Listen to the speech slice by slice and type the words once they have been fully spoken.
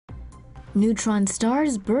Neutron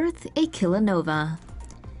stars birth a kilonova.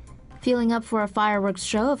 Feeling up for a fireworks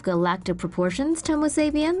show of galactic proportions, Tomo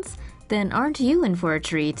sapiens? Then aren't you in for a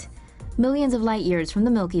treat? Millions of light years from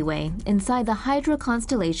the Milky Way, inside the HYDRA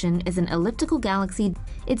constellation is an elliptical galaxy.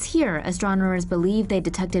 It's here astronomers believe they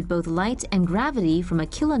detected both light and gravity from a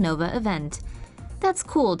kilonova event. That's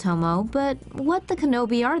cool, Tomo, but what the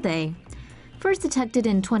Kenobi are they? First detected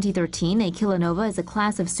in 2013, a kilonova is a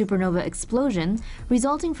class of supernova explosion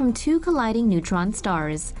resulting from two colliding neutron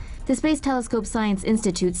stars. The Space Telescope Science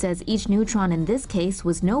Institute says each neutron in this case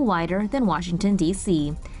was no wider than Washington,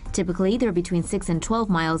 D.C. Typically, they're between 6 and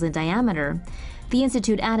 12 miles in diameter. The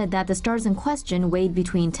Institute added that the stars in question weighed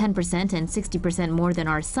between 10% and 60% more than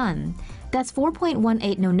our Sun. That's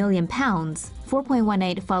 4.18 nonillion pounds,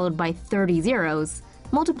 4.18 followed by 30 zeros,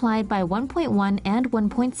 multiplied by 1.1 and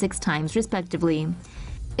 1.6 times respectively.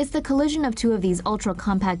 It's the collision of two of these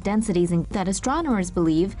ultra-compact densities that astronomers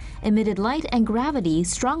believe emitted light and gravity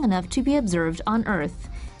strong enough to be observed on Earth.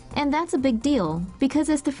 And that's a big deal, because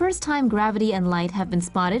it's the first time gravity and light have been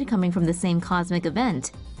spotted coming from the same cosmic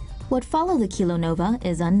event. What followed the kilonova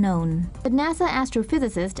is unknown, but NASA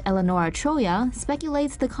astrophysicist Eleonora Troja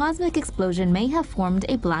speculates the cosmic explosion may have formed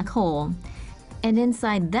a black hole. And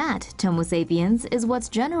inside that, Tomo sapiens, is what's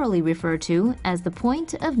generally referred to as the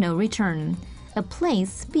point of no return, a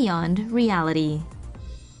place beyond reality.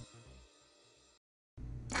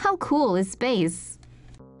 How cool is space?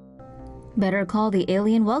 Better call the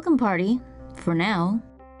alien welcome party, for now.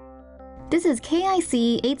 This is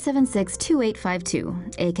KIC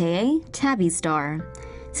 8762852, aka Tabby Star.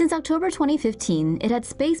 Since October 2015, it had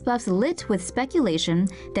space buffs lit with speculation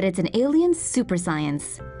that it's an alien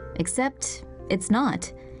superscience. Except it's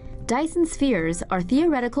not. Dyson spheres are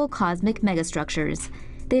theoretical cosmic megastructures.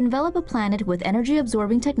 They envelop a planet with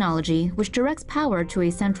energy-absorbing technology which directs power to a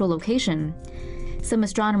central location. Some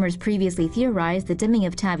astronomers previously theorized the dimming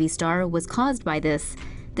of Tabby Star was caused by this.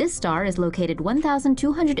 This star is located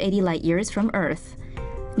 1,280 light-years from Earth.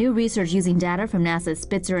 New research using data from NASA's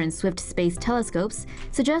Spitzer and Swift space telescopes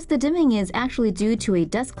suggests the dimming is actually due to a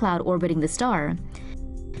dust cloud orbiting the star.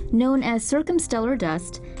 Known as circumstellar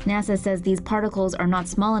dust, NASA says these particles are not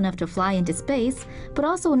small enough to fly into space, but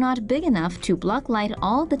also not big enough to block light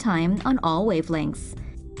all the time on all wavelengths.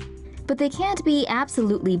 But they can't be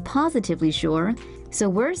absolutely positively sure, so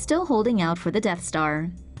we're still holding out for the Death Star.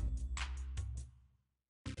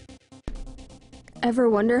 Ever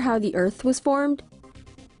wonder how the Earth was formed?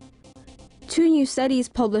 Two new studies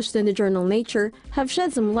published in the journal Nature have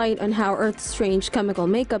shed some light on how Earth's strange chemical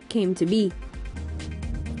makeup came to be.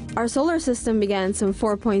 Our solar system began some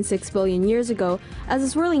 4.6 billion years ago as a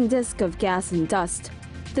swirling disk of gas and dust.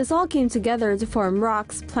 This all came together to form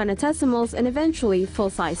rocks, planetesimals, and eventually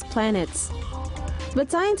full-size planets.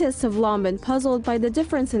 But scientists have long been puzzled by the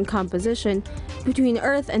difference in composition between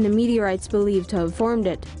Earth and the meteorites believed to have formed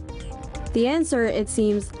it. The answer, it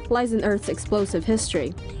seems, lies in Earth's explosive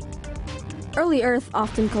history. Early Earth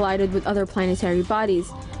often collided with other planetary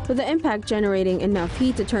bodies, with the impact generating enough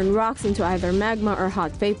heat to turn rocks into either magma or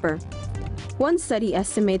hot vapor. One study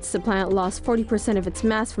estimates the planet lost 40% of its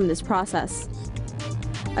mass from this process.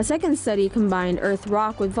 A second study combined Earth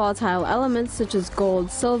rock with volatile elements such as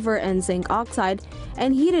gold, silver, and zinc oxide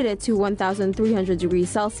and heated it to 1,300 degrees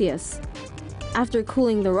Celsius. After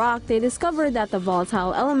cooling the rock, they discovered that the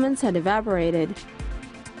volatile elements had evaporated.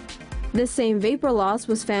 This same vapor loss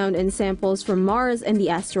was found in samples from Mars and the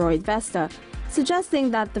asteroid Vesta,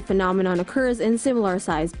 suggesting that the phenomenon occurs in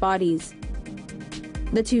similar-sized bodies.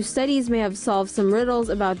 The two studies may have solved some riddles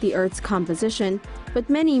about the Earth's composition, but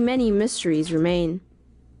many mysteries remain.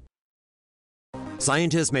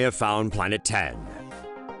 Scientists may have found Planet 10.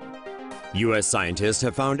 U.S. scientists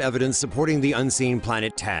have found evidence supporting the unseen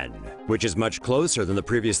Planet 10, which is much closer than the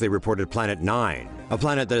previously reported Planet 9, a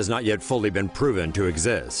planet that has not yet fully been proven to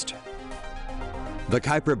exist. The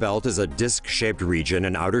Kuiper Belt is a disc-shaped region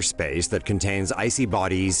in outer space that contains icy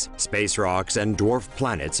bodies, space rocks, and dwarf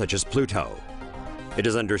planets such as Pluto. It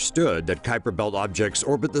is understood that Kuiper Belt objects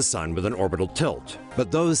orbit the Sun with an orbital tilt, but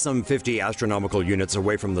those some 50 astronomical units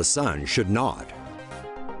away from the Sun should not.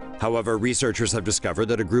 However, researchers have discovered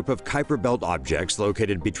that a group of Kuiper Belt objects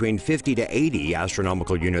located between 50 to 80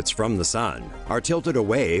 astronomical units from the Sun are tilted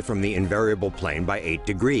away from the invariable plane by 8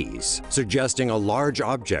 degrees, suggesting a large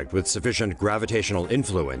object with sufficient gravitational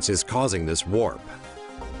influence is causing this warp.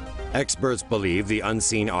 Experts believe the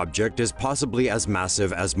unseen object is possibly as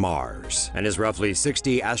massive as Mars and is roughly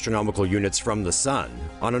 60 astronomical units from the Sun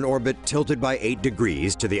on an orbit tilted by 8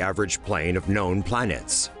 degrees to the average plane of known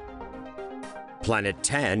planets. Planet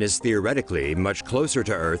 10 is theoretically much closer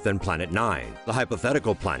to Earth than Planet 9, the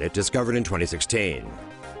hypothetical planet discovered in 2016.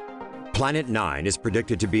 Planet 9 is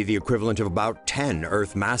predicted to be the equivalent of about 10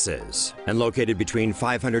 Earth masses, and located between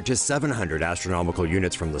 500 to 700 astronomical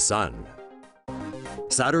units from the Sun.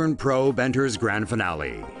 Saturn probe enters grand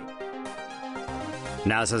finale.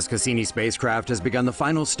 NASA's Cassini spacecraft has begun the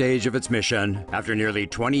final stage of its mission after nearly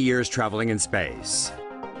 20 years traveling in space.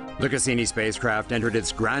 The Cassini spacecraft entered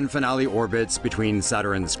its grand finale orbits between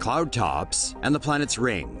Saturn's cloud tops and the planet's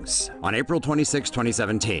rings on April 26,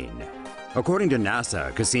 2017. According to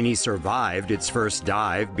NASA, Cassini survived its first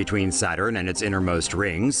dive between Saturn and its innermost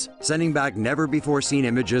rings, sending back never-before-seen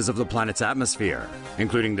images of the planet's atmosphere,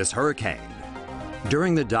 including this hurricane.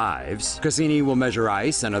 During the dives, Cassini will measure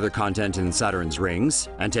ice and other content in Saturn's rings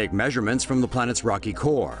and take measurements from the planet's rocky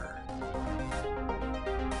core.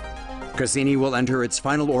 Cassini will enter its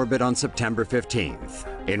final orbit on September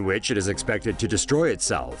 15th, in which it is expected to destroy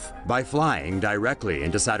itself by flying directly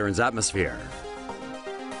into Saturn's atmosphere.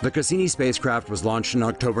 The Cassini spacecraft was launched in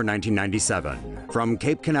October 1997 from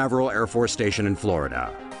Cape Canaveral Air Force Station in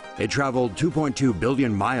Florida. It traveled 2.2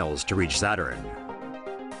 billion miles to reach Saturn.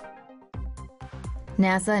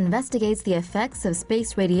 NASA investigates the effects of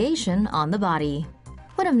space radiation on the body.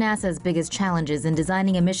 One of NASA's biggest challenges in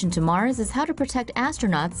designing a mission to Mars is how to protect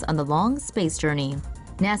astronauts on the long space journey.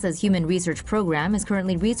 NASA's Human Research Program is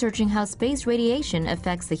currently researching how space radiation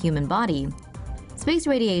affects the human body. Space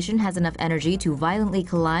radiation has enough energy to violently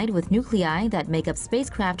collide with nuclei that make up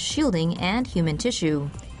spacecraft shielding and human tissue.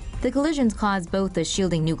 The collisions cause both the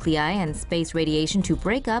shielding nuclei and space radiation to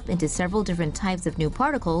break up into several different types of new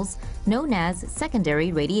particles, known as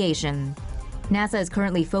secondary radiation. NASA is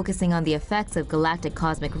currently focusing on the effects of galactic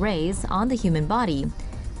cosmic rays on the human body.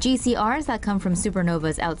 GCRs that come from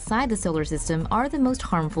supernovas outside the solar system are the most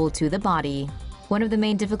harmful to the body. One of the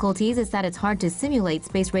main difficulties is that it's hard to simulate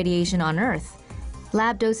space radiation on Earth.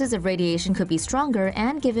 Lab doses of radiation could be stronger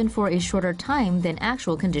and given for a shorter time than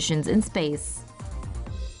actual conditions in space.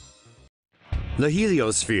 The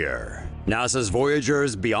heliosphere, NASA's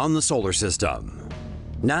Voyagers beyond the solar system.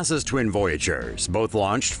 NASA's twin Voyagers, both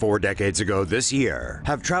launched 4 decades ago this year,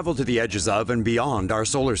 have traveled to the edges of and beyond our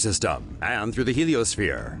solar system, and through the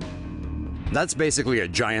heliosphere. That's basically a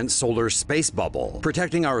giant solar space bubble,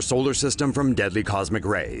 protecting our solar system from deadly cosmic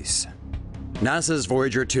rays. NASA's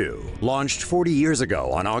Voyager 2 launched 40 years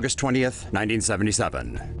ago on August 20th,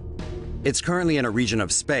 1977. It's currently in a region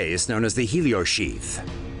of space known as the heliosheath.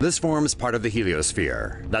 This forms part of the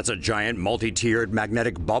heliosphere. That's a giant multi-tiered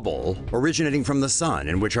magnetic bubble originating from the Sun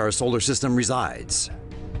in which our solar system resides.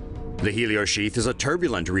 The heliosheath is a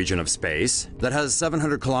turbulent region of space that has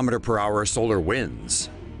 700 km/h solar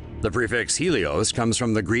winds. The prefix helios comes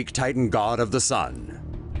from the Greek Titan god of the Sun.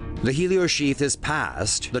 The heliosheath is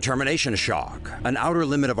past the termination shock, an outer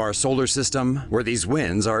limit of our solar system where these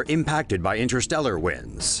winds are impacted by interstellar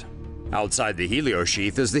winds. Outside the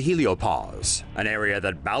heliosheath is the heliopause, an area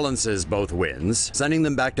that balances both winds, sending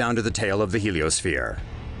them back down to the tail of the heliosphere.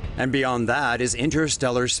 And beyond that is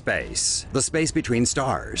interstellar space, the space between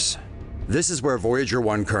stars. This is where Voyager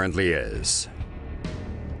 1 currently is.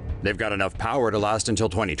 They've got enough power to last until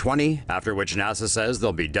 2020, after which NASA says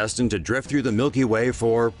they'll be destined to drift through the Milky Way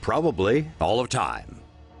for probably all of time.